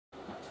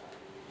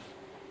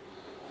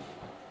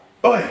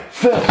Oi,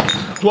 Phil!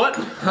 What?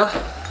 Huh?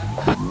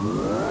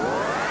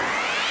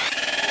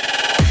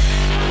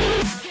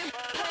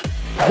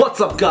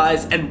 What's up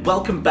guys, and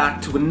welcome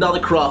back to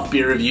another craft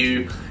beer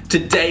review.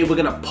 Today we're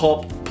gonna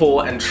pop,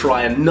 pour and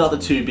try another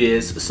 2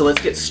 beers, so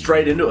let's get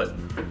straight into it.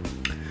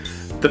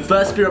 The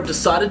first beer I've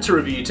decided to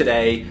review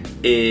today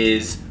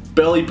is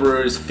Burleigh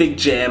Brew's Fig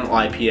Jam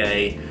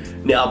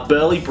IPA. Now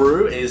Burleigh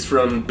Brew is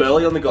from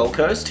Burleigh on the Gold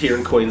Coast here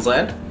in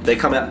Queensland. They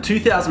come out in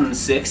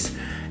 2006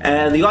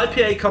 and the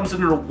IPA comes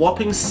in at a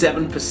whopping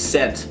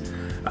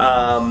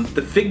 7%.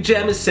 The Fig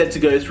Jam is said to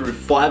go through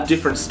 5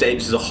 different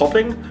stages of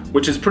hopping,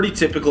 which is pretty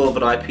typical of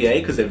an IPA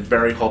because they're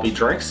very hoppy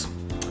drinks.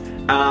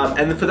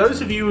 And for those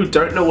of you who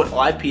don't know what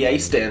IPA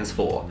stands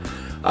for,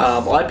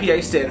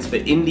 IPA stands for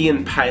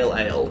Indian Pale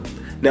Ale.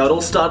 Now it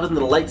all started in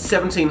the late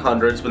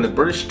 1700s when the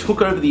British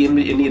took over the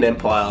Indian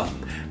Empire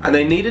and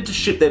they needed to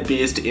ship their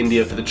beers to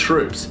India for the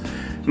troops.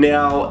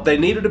 Now they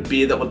needed a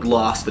beer that would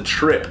last the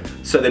trip,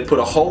 so they put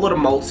a whole lot of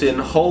malts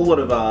in, a whole lot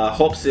of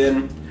hops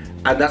in,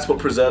 and that's what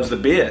preserves the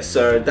beer.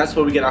 So that's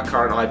where we get our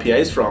current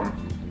IPAs from.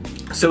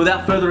 So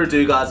without further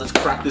ado guys, let's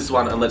crack this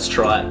one and let's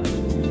try it.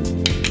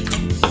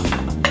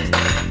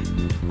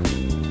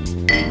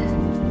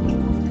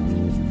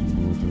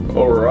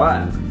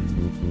 Alright.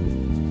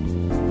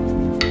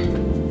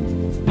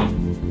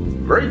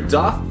 Very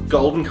dark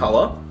golden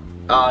colour.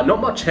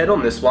 Not much head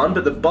on this one,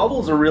 but the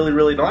bubbles are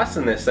really nice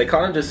in this. They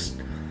kind of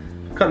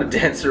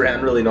dance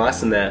around really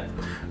nice in there.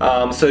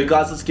 So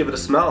guys, let's give it a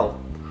smell.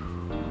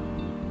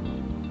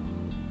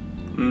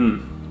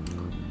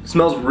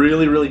 Smells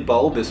really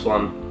bold, this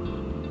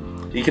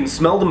one. You can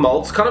smell the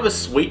malts, kind of a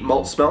sweet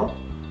malt smell.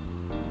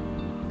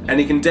 And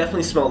you can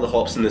definitely smell the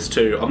hops in this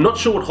too. I'm not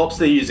sure what hops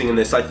they're using in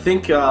this. I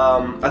think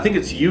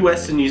it's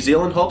US and New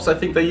Zealand hops I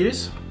think they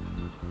use.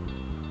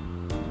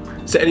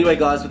 So anyway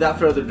guys, without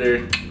further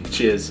ado,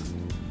 cheers.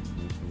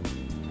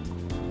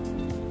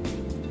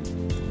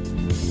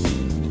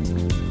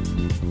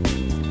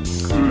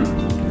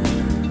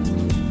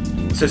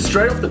 So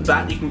straight off the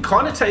bat, you can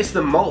kind of taste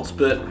the malts,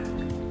 but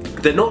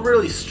they're not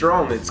really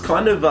strong. It's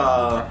kind of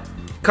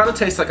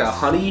tastes like a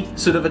honey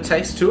sort of a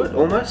taste to it,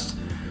 almost,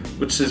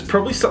 which is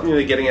probably something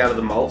they're getting out of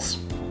the malts.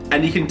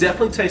 And you can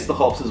definitely taste the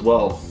hops as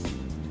well.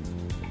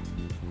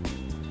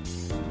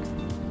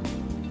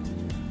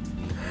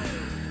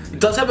 It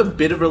does have a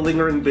bit of a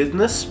lingering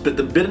bitterness, but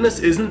the bitterness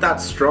isn't that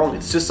strong.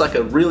 It's just like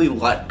a really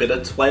light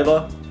bitter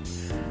flavour.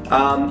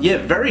 Yeah,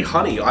 very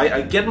honey.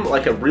 I get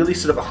like a really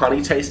sort of a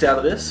honey taste out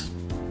of this.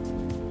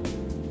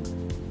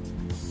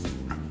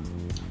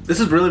 This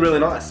is really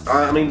nice.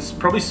 I mean, it's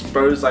probably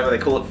suppose like what they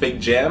call it,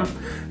 Fig Jam.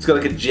 It's got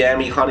like a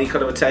jammy honey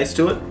kind of a taste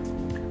to it.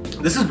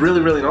 This is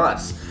really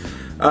nice.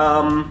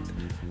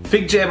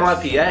 Fig Jam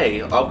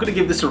IPA, I'm gonna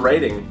give this a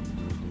rating.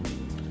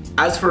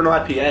 As for an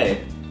IPA,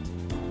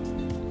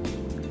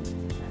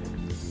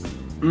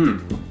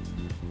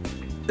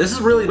 this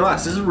is really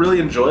nice. This is really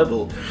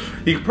enjoyable.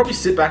 You could probably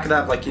sit back and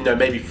have like, you know,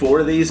 maybe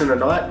 4 of these in a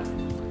night.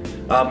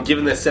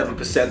 Given they're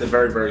 7%,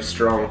 they're very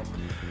strong.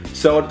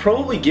 So I'd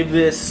probably give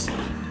this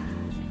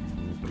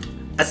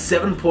a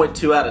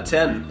 7.2 out of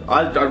 10.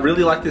 I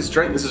really like this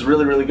drink. This is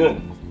really good.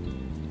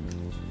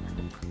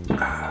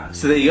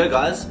 So there you go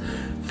guys.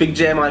 Fig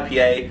Jam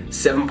IPA,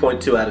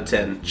 7.2 out of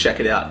 10.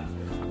 Check it out.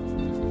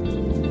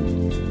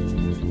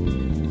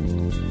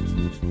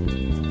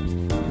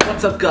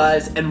 What's up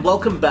guys, and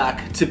welcome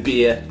back to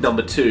beer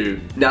number 2.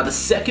 Now the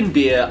second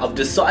beer I've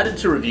decided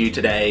to review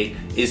today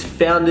is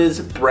Founders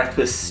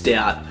Breakfast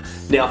Stout.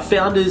 Now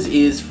Founders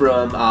is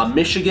from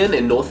Michigan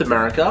in North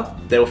America.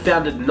 They were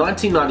founded in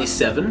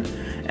 1997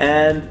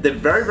 and they're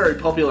very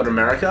popular in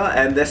America,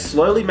 and they're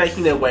slowly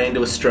making their way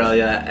into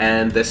Australia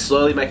and they're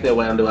slowly making their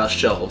way onto our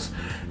shelves.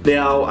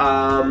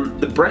 Now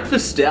the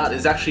Breakfast Stout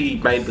is actually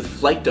made with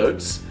flaked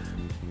oats,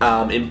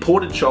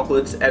 imported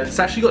chocolates, and it's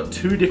actually got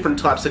 2 different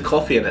types of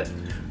coffee in it.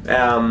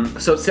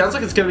 So it sounds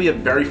like it's going to be a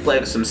very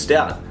flavoursome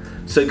stout.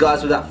 So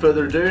guys, without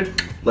further ado,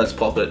 let's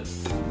pop it.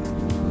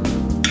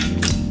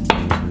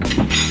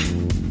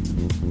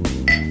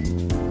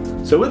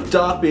 So with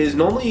dark beers,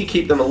 normally you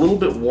keep them a little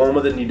bit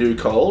warmer than you do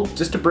cold,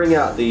 just to bring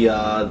out the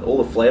all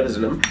the flavours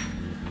in them.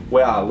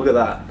 Wow, look at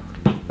that.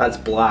 That's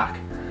black.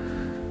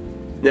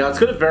 Now it's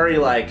got a very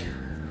like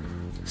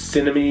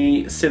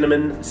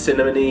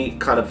cinnamony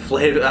kind of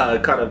flavor,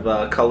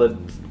 coloured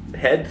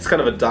head. It's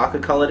kind of a darker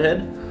coloured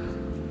head.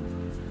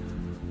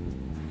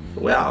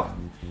 Wow.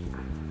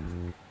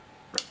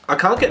 I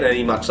can't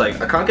get much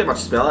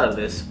smell out of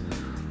this.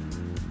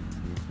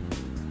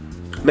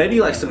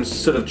 Maybe like some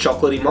sort of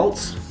chocolatey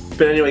malts.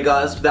 But anyway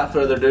guys, without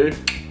further ado,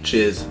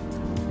 cheers.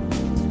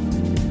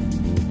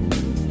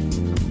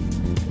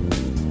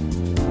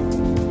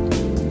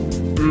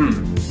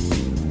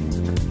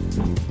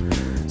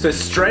 So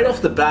straight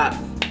off the bat,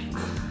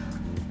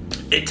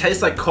 it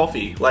tastes like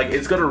coffee. Like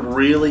it's got a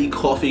really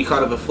coffee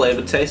kind of a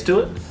flavored taste to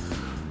it.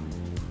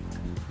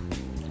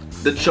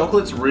 The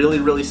chocolate's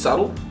really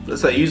subtle.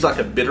 So they use like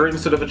a bittering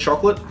sort of a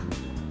chocolate,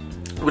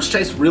 which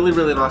tastes really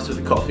nice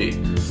with the coffee.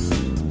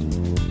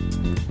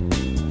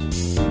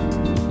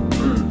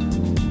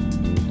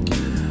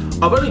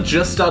 I've only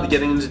just started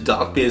getting into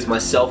dark beers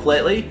myself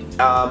lately,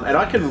 and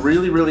I can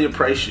really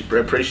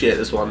appreciate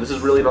this one. This is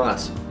really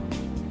nice.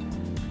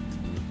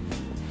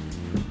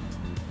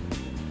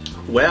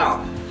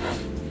 Wow.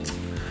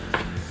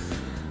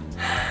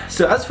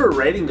 So as for a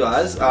rating,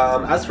 guys,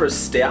 as for a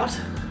stout,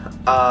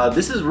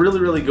 this is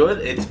really good.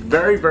 It's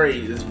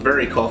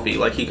very coffee.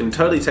 Like, you can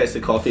totally taste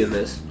the coffee in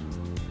this.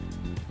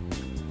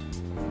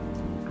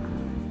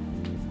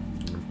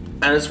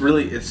 And it's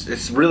really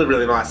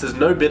nice. There's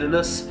no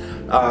bitterness.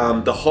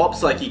 The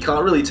hops, like, you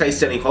can't really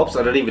taste any hops.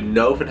 I don't even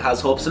know if it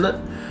has hops in it.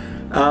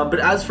 But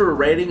as for a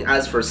rating,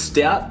 as for a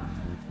stout,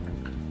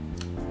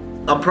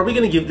 I'm probably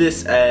going to give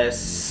this a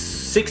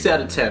 6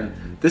 out of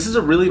 10. This is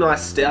a really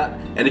nice stout,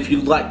 and if you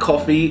like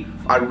coffee,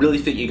 I really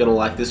think you're going to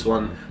like this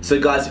one.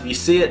 So guys, if you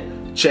see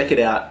it, check it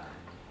out.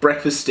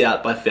 Breakfast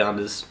Stout by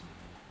Founders.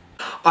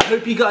 I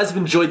hope you guys have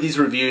enjoyed these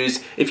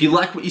reviews. If you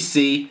like what you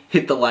see,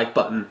 hit the like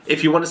button.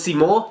 If you want to see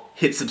more,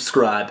 hit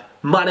subscribe.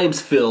 My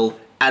name's Phil,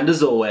 and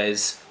as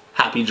always,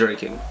 happy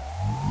drinking.